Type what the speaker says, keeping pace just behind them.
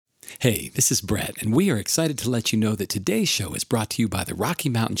Hey, this is Brett, and we are excited to let you know that today's show is brought to you by the Rocky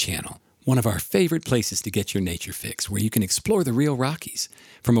Mountain Channel, one of our favorite places to get your nature fix, where you can explore the real Rockies.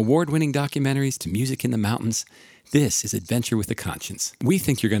 From award-winning documentaries to music in the mountains, this is Adventure with a Conscience. We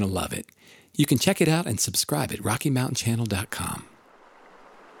think you're going to love it. You can check it out and subscribe at RockyMountainChannel.com.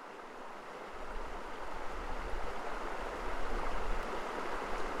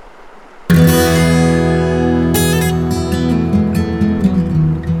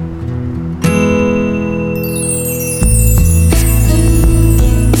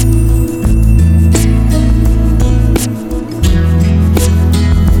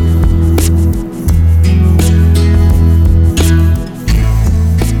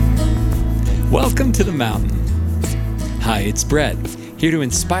 Welcome to the mountain. Hi, it's Brett, here to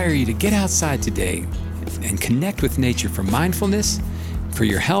inspire you to get outside today and connect with nature for mindfulness, for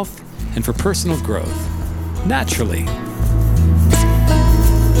your health, and for personal growth, naturally.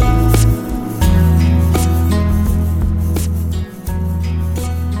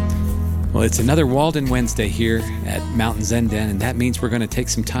 Well, it's another Walden Wednesday here at Mountain Zen Den, and that means we're going to take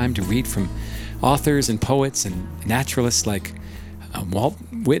some time to read from authors and poets and naturalists like Walt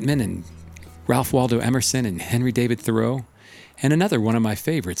Whitman and Ralph Waldo Emerson and Henry David Thoreau, and another one of my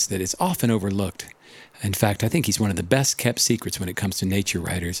favorites that is often overlooked. In fact, I think he's one of the best kept secrets when it comes to nature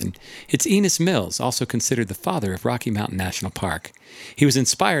writers, and it's Enos Mills, also considered the father of Rocky Mountain National Park. He was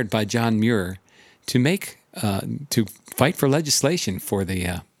inspired by John Muir to fight for legislation for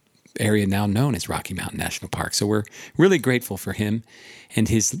the area now known as Rocky Mountain National Park. So we're really grateful for him and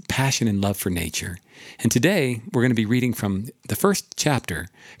his passion and love for nature. And today we're going to be reading from the first chapter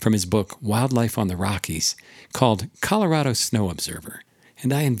from his book, Wildlife on the Rockies, called Colorado Snow Observer.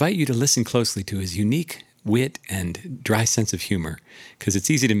 And I invite you to listen closely to his unique wit and dry sense of humor, because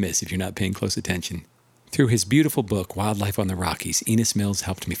it's easy to miss if you're not paying close attention. Through his beautiful book, Wildlife on the Rockies, Enos Mills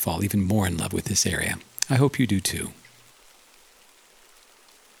helped me fall even more in love with this area. I hope you do too.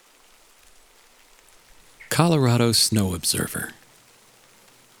 Colorado Snow Observer.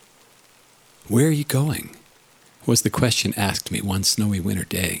 "Where are you going?" was the question asked me one snowy winter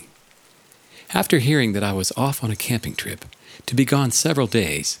day. After hearing that I was off on a camping trip, to be gone several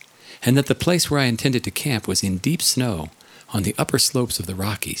days, and that the place where I intended to camp was in deep snow on the upper slopes of the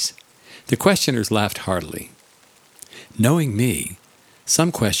Rockies, the questioners laughed heartily. Knowing me,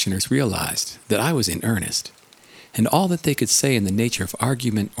 some questioners realized that I was in earnest, and all that they could say in the nature of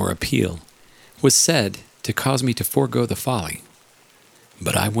argument or appeal was said to cause me to forego the folly.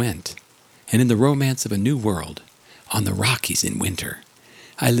 But I went, and in the romance of a new world, on the Rockies in winter,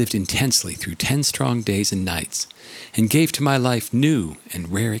 I lived intensely through 10 strong days and nights, and gave to my life new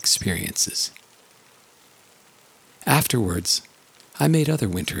and rare experiences. Afterwards, I made other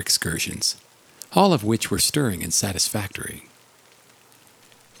winter excursions, all of which were stirring and satisfactory.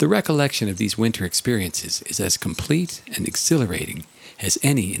 The recollection of these winter experiences is as complete and exhilarating as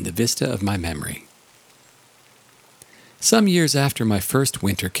any in the vista of my memory. Some years after my first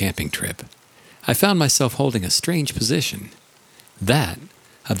winter camping trip, I found myself holding a strange position, that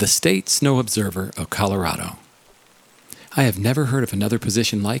of the State Snow Observer of Colorado. I have never heard of another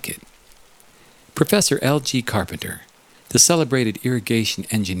position like it. Professor L.G. Carpenter, the celebrated irrigation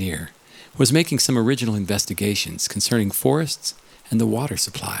engineer, was making some original investigations concerning forests and the water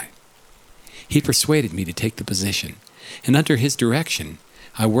supply. He persuaded me to take the position, and under his direction,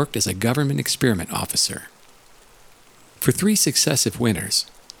 I worked as a government experiment officer. For 3 successive winters,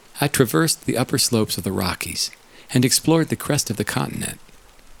 I traversed the upper slopes of the Rockies and explored the crest of the continent,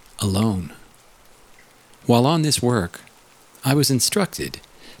 alone. While on this work, I was instructed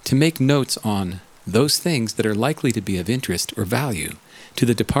to make notes on those things that are likely to be of interest or value to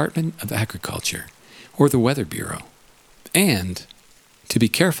the Department of Agriculture or the Weather Bureau, and to be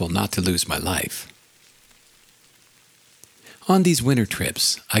careful not to lose my life. On these winter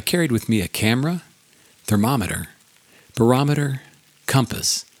trips, I carried with me a camera, thermometer, barometer,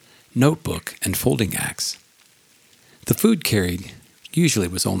 compass, notebook, and folding axe. The food carried usually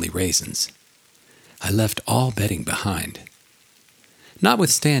was only raisins. I left all bedding behind.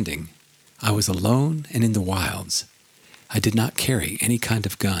 Notwithstanding, I was alone and in the wilds. I did not carry any kind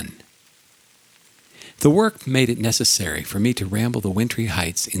of gun. The work made it necessary for me to ramble the wintry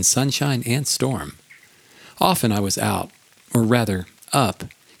heights in sunshine and storm. Often I was out, or rather up,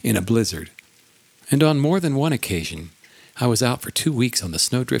 in a blizzard, and on more than one occasion, I was out for 2 weeks on the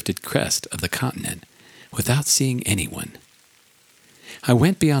snow-drifted crest of the continent without seeing anyone. I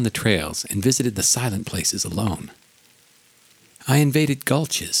went beyond the trails and visited the silent places alone. I invaded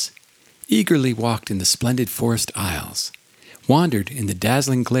gulches, eagerly walked in the splendid forest aisles, wandered in the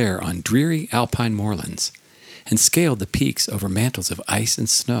dazzling glare on dreary alpine moorlands, and scaled the peaks over mantles of ice and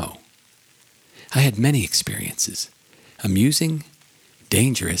snow. I had many experiences, amusing,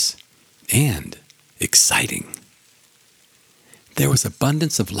 dangerous, and exciting. There was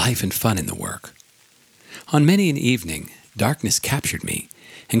abundance of life and fun in the work. On many an evening, darkness captured me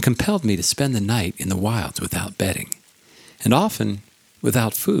and compelled me to spend the night in the wilds without bedding, and often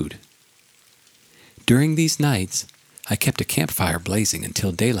without food. During these nights, I kept a campfire blazing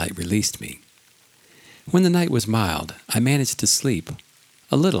until daylight released me. When the night was mild, I managed to sleep,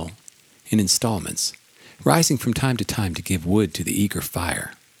 a little, in installments, rising from time to time to give wood to the eager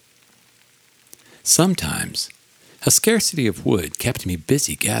fire. Sometimes, a scarcity of wood kept me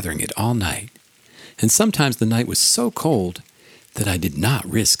busy gathering it all night, and sometimes the night was so cold that I did not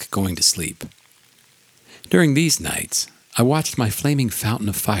risk going to sleep. During these nights, I watched my flaming fountain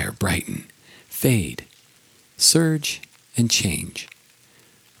of fire brighten, fade, surge, and change,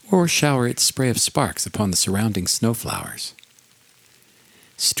 or shower its spray of sparks upon the surrounding snowflowers.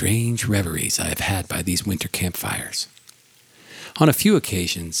 Strange reveries I have had by these winter campfires. On a few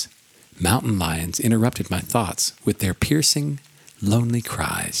occasions, mountain lions interrupted my thoughts with their piercing, lonely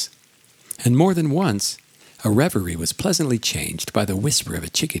cries, and more than once, a reverie was pleasantly changed by the whisper of a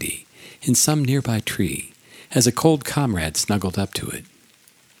chickadee in some nearby tree as a cold comrade snuggled up to it.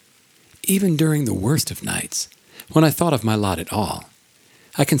 Even during the worst of nights, when I thought of my lot at all,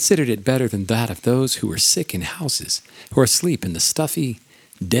 I considered it better than that of those who were sick in houses or asleep in the stuffy,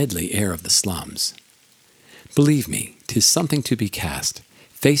 deadly air of the slums. Believe me, 'tis something to be cast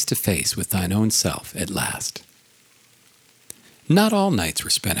face to face with thine own self at last. Not all nights were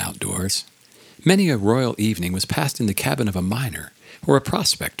spent outdoors. Many a royal evening was passed in the cabin of a miner or a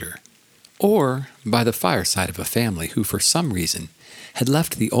prospector, or by the fireside of a family who for some reason had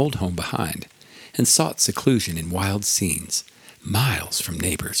left the old home behind and sought seclusion in wild scenes, miles from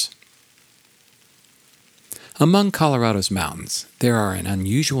neighbors. Among Colorado's mountains, there are an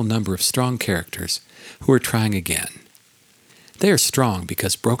unusual number of strong characters who are trying again. They are strong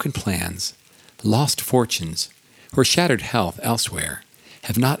because broken plans, lost fortunes, or shattered health elsewhere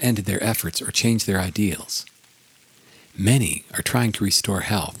have not ended their efforts or changed their ideals. Many are trying to restore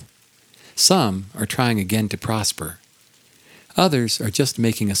health. Some are trying again to prosper. Others are just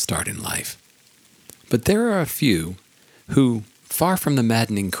making a start in life. But there are a few who, far from the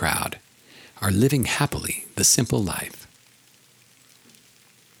maddening crowd, are living happily the simple life.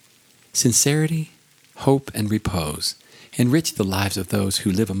 Sincerity, hope, and repose enrich the lives of those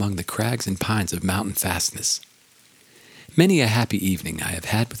who live among the crags and pines of mountain fastness. Many a happy evening I have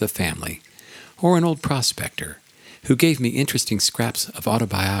had with a family, or an old prospector, who gave me interesting scraps of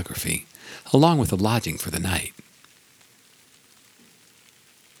autobiography, along with a lodging for the night.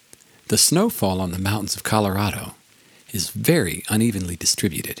 The snowfall on the mountains of Colorado is very unevenly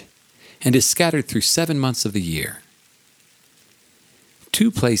distributed, and is scattered through 7 months of the year.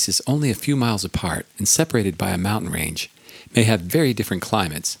 2 places only a few miles apart and separated by a mountain range may have very different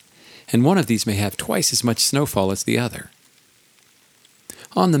climates, and one of these may have twice as much snowfall as the other.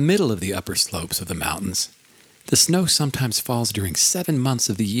 On the middle of the upper slopes of the mountains, the snow sometimes falls during 7 months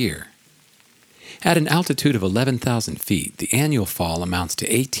of the year. At an altitude of 11,000 feet, the annual fall amounts to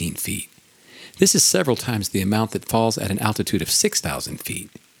 18 feet. This is several times the amount that falls at an altitude of 6,000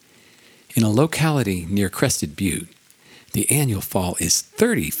 feet. In a locality near Crested Butte, the annual fall is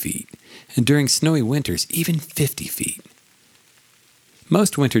 30 feet, and during snowy winters, even 50 feet.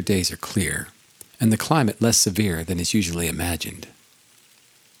 Most winter days are clear, and the climate less severe than is usually imagined.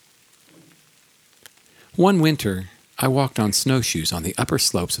 One winter, I walked on snowshoes on the upper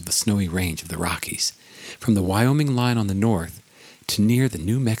slopes of the snowy range of the Rockies, from the Wyoming line on the north to near the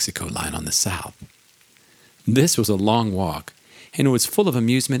New Mexico line on the south. This was a long walk, and it was full of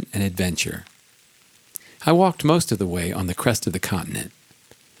amusement and adventure. I walked most of the way on the crest of the continent.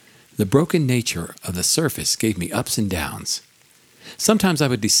 The broken nature of the surface gave me ups and downs. Sometimes I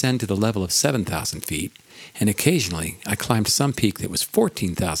would descend to the level of 7,000 feet, and occasionally I climbed some peak that was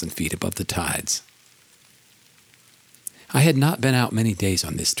 14,000 feet above the tides. I had not been out many days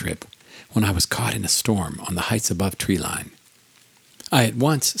on this trip when I was caught in a storm on the heights above treeline. I at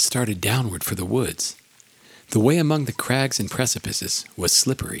once started downward for the woods. The way among the crags and precipices was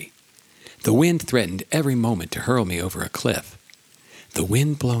slippery. The wind threatened every moment to hurl me over a cliff. The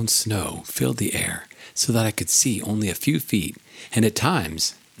wind-blown snow filled the air so that I could see only a few feet, and at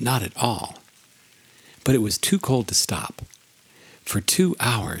times, not at all. But it was too cold to stop. For 2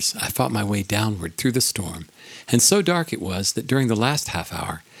 hours I fought my way downward through the storm, and so dark it was that during the last half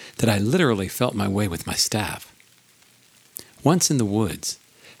hour that I literally felt my way with my staff. Once in the woods,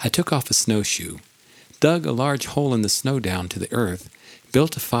 I took off a snowshoe, dug a large hole in the snow down to the earth,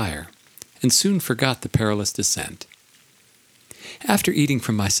 built a fire, and soon forgot the perilous descent. After eating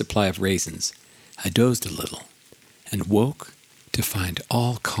from my supply of raisins, I dozed a little and woke to find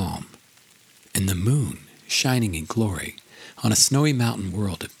all calm and the moon shining in glory on a snowy mountain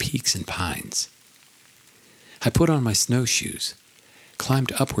world of peaks and pines. I put on my snowshoes,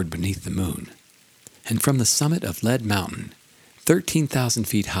 climbed upward beneath the moon, and from the summit of Lead Mountain, 13,000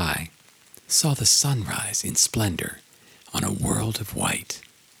 feet high, saw the sunrise in splendor on a world of white.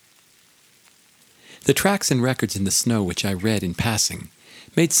 The tracks and records in the snow which I read in passing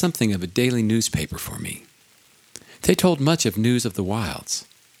made something of a daily newspaper for me. They told much of news of the wilds.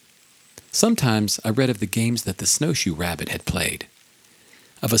 Sometimes I read of the games that the snowshoe rabbit had played,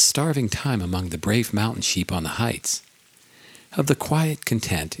 of a starving time among the brave mountain sheep on the heights, of the quiet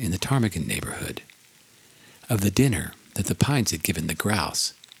content in the ptarmigan neighborhood, of the dinner that the pines had given the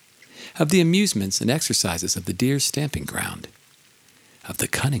grouse, of the amusements and exercises of the deer's stamping ground, of the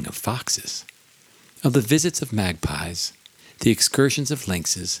cunning of foxes, of the visits of magpies, the excursions of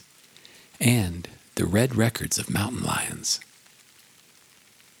lynxes, and the red records of mountain lions.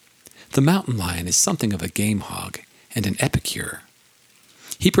 The mountain lion is something of a game hog and an epicure.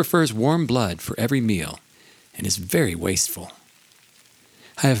 He prefers warm blood for every meal and is very wasteful.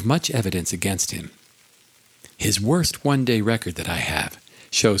 I have much evidence against him. His worst one-day record that I have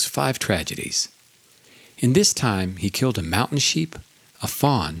shows 5 tragedies. In this time, he killed a mountain sheep, a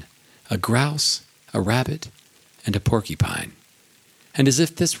fawn, a grouse, a rabbit, and a porcupine. And as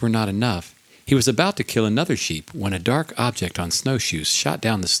if this were not enough, he was about to kill another sheep when a dark object on snowshoes shot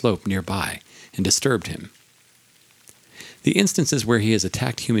down the slope nearby and disturbed him. The instances where he has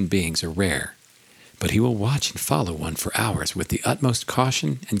attacked human beings are rare, but he will watch and follow one for hours with the utmost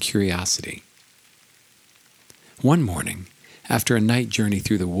caution and curiosity. One morning, after a night journey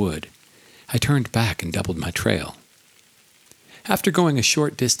through the wood, I turned back and doubled my trail. After going a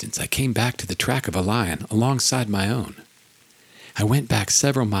short distance, I came back to the track of a lion alongside my own. I went back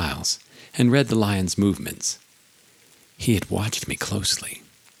several miles and read the lion's movements. He had watched me closely.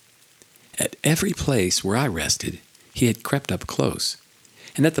 At every place where I rested, he had crept up close,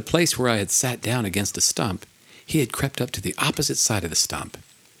 and at the place where I had sat down against a stump, he had crept up to the opposite side of the stump,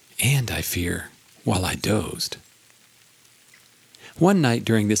 and, I fear, while I dozed. One night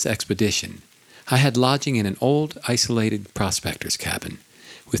during this expedition, I had lodging in an old, isolated prospector's cabin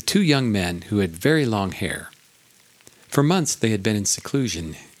with 2 young men who had very long hair. For months they had been in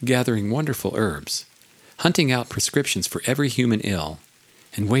seclusion, gathering wonderful herbs, hunting out prescriptions for every human ill,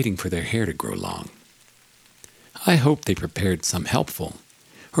 and waiting for their hair to grow long. I hope they prepared some helpful,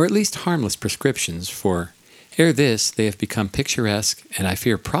 or at least harmless prescriptions, for ere this they have become picturesque and I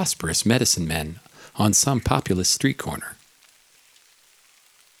fear prosperous medicine men on some populous street corner.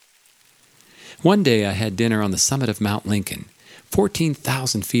 One day I had dinner on the summit of Mount Lincoln,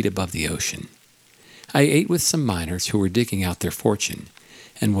 14,000 feet above the ocean. I ate with some miners who were digging out their fortune,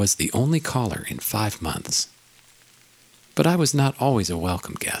 and was the only caller in 5 months. But I was not always a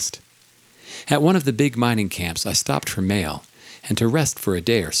welcome guest. At one of the big mining camps I stopped for mail, and to rest for a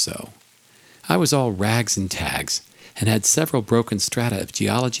day or so. I was all rags and tags, and had several broken strata of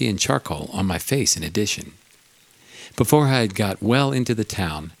geology and charcoal on my face in addition. Before I had got well into the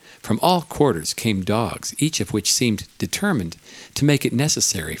town, from all quarters came dogs, each of which seemed determined to make it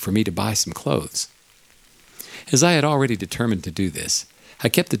necessary for me to buy some clothes. As I had already determined to do this, I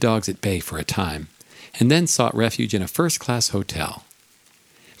kept the dogs at bay for a time, and then sought refuge in a first-class hotel.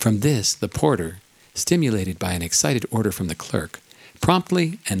 From this, the porter, stimulated by an excited order from the clerk,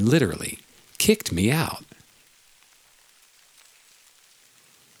 promptly and literally kicked me out.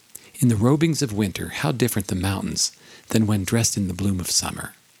 In the robings of winter, how different the mountains than when dressed in the bloom of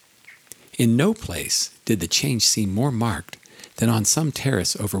summer. In no place did the change seem more marked than on some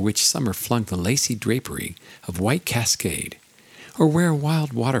terrace over which summer flung the lacy drapery of white cascade, or where a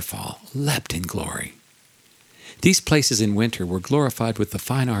wild waterfall leapt in glory. These places in winter were glorified with the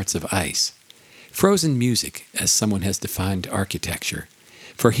fine arts of ice, frozen music, as someone has defined architecture,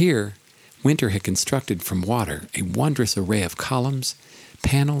 for here winter had constructed from water a wondrous array of columns,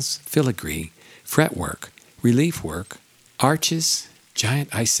 panels, filigree, fretwork, relief work, arches,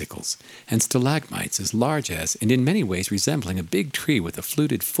 giant icicles, and stalagmites as large as, and in many ways resembling, a big tree with a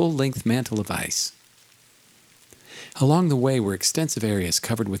fluted full-length mantle of ice. Along the way were extensive areas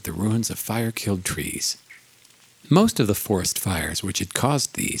covered with the ruins of fire-killed trees. Most of the forest fires which had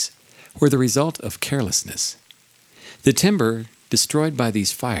caused these were the result of carelessness. The timber destroyed by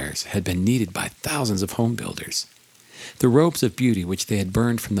these fires had been needed by thousands of home builders. The robes of beauty which they had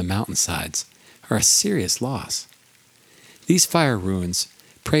burned from the mountainsides are a serious loss. These fire ruins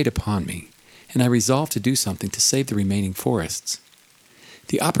preyed upon me, and I resolved to do something to save the remaining forests.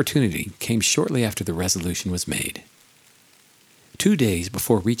 The opportunity came shortly after the resolution was made. 2 days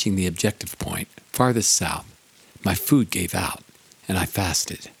before reaching the objective point, farthest south, my food gave out, and I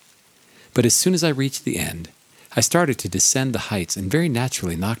fasted. But as soon as I reached the end, I started to descend the heights and very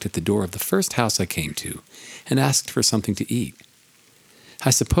naturally knocked at the door of the first house I came to and asked for something to eat. I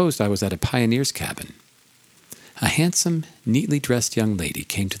supposed I was at a pioneer's cabin. A handsome, neatly dressed young lady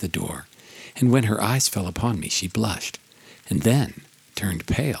came to the door, and when her eyes fell upon me, she blushed, and then turned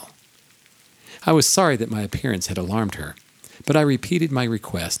pale. I was sorry that my appearance had alarmed her, but I repeated my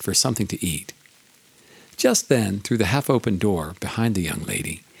request for something to eat. Just then, through the half-open door behind the young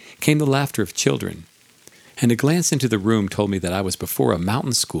lady, came the laughter of children, and a glance into the room told me that I was before a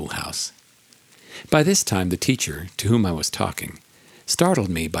mountain schoolhouse. By this time, the teacher, to whom I was talking, startled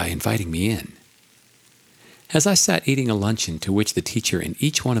me by inviting me in. As I sat eating a luncheon to which the teacher and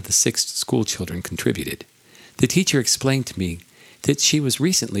each one of the 6 schoolchildren contributed, the teacher explained to me that she was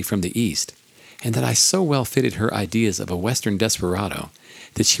recently from the East, and that I so well fitted her ideas of a Western desperado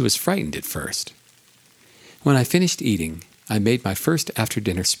that she was frightened at first. When I finished eating, I made my first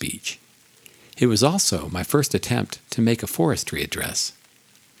after-dinner speech. It was also my first attempt to make a forestry address.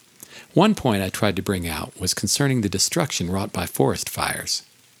 One point I tried to bring out was concerning the destruction wrought by forest fires.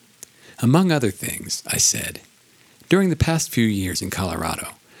 Among other things, I said, during the past few years in Colorado,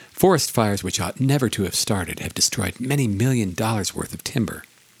 forest fires which ought never to have started have destroyed many $1 million worth of timber.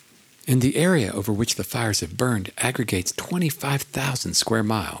 And the area over which the fires have burned aggregates 25,000 square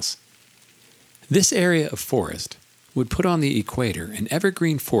miles. This area of forest would put on the equator an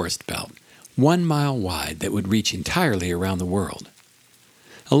evergreen forest belt 1 mile wide that would reach entirely around the world.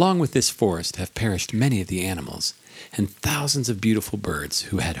 Along with this forest have perished many of the animals and thousands of beautiful birds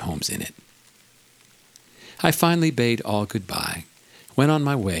who had homes in it. I finally bade all goodbye, went on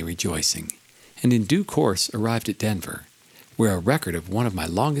my way rejoicing, and in due course arrived at Denver, where a record of one of my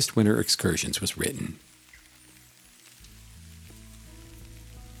longest winter excursions was written.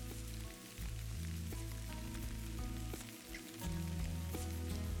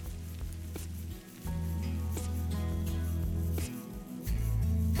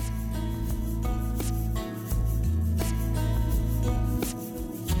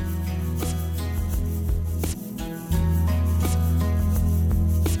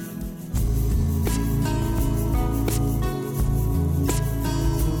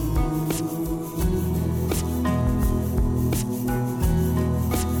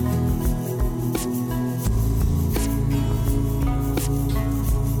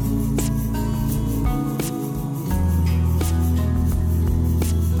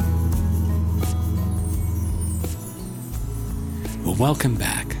 Well, welcome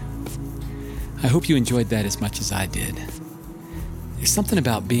back. I hope you enjoyed that as much as I did. There's something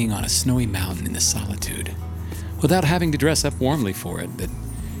about being on a snowy mountain in the solitude, without having to dress up warmly for it, that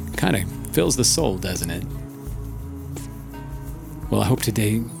kind of fills the soul, doesn't it? Well, I hope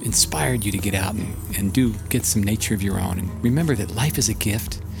today inspired you to get out and do get some nature of your own. And remember that life is a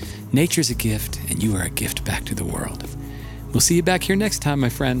gift, nature's a gift, and you are a gift back to the world. We'll see you back here next time, my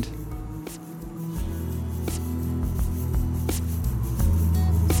friend.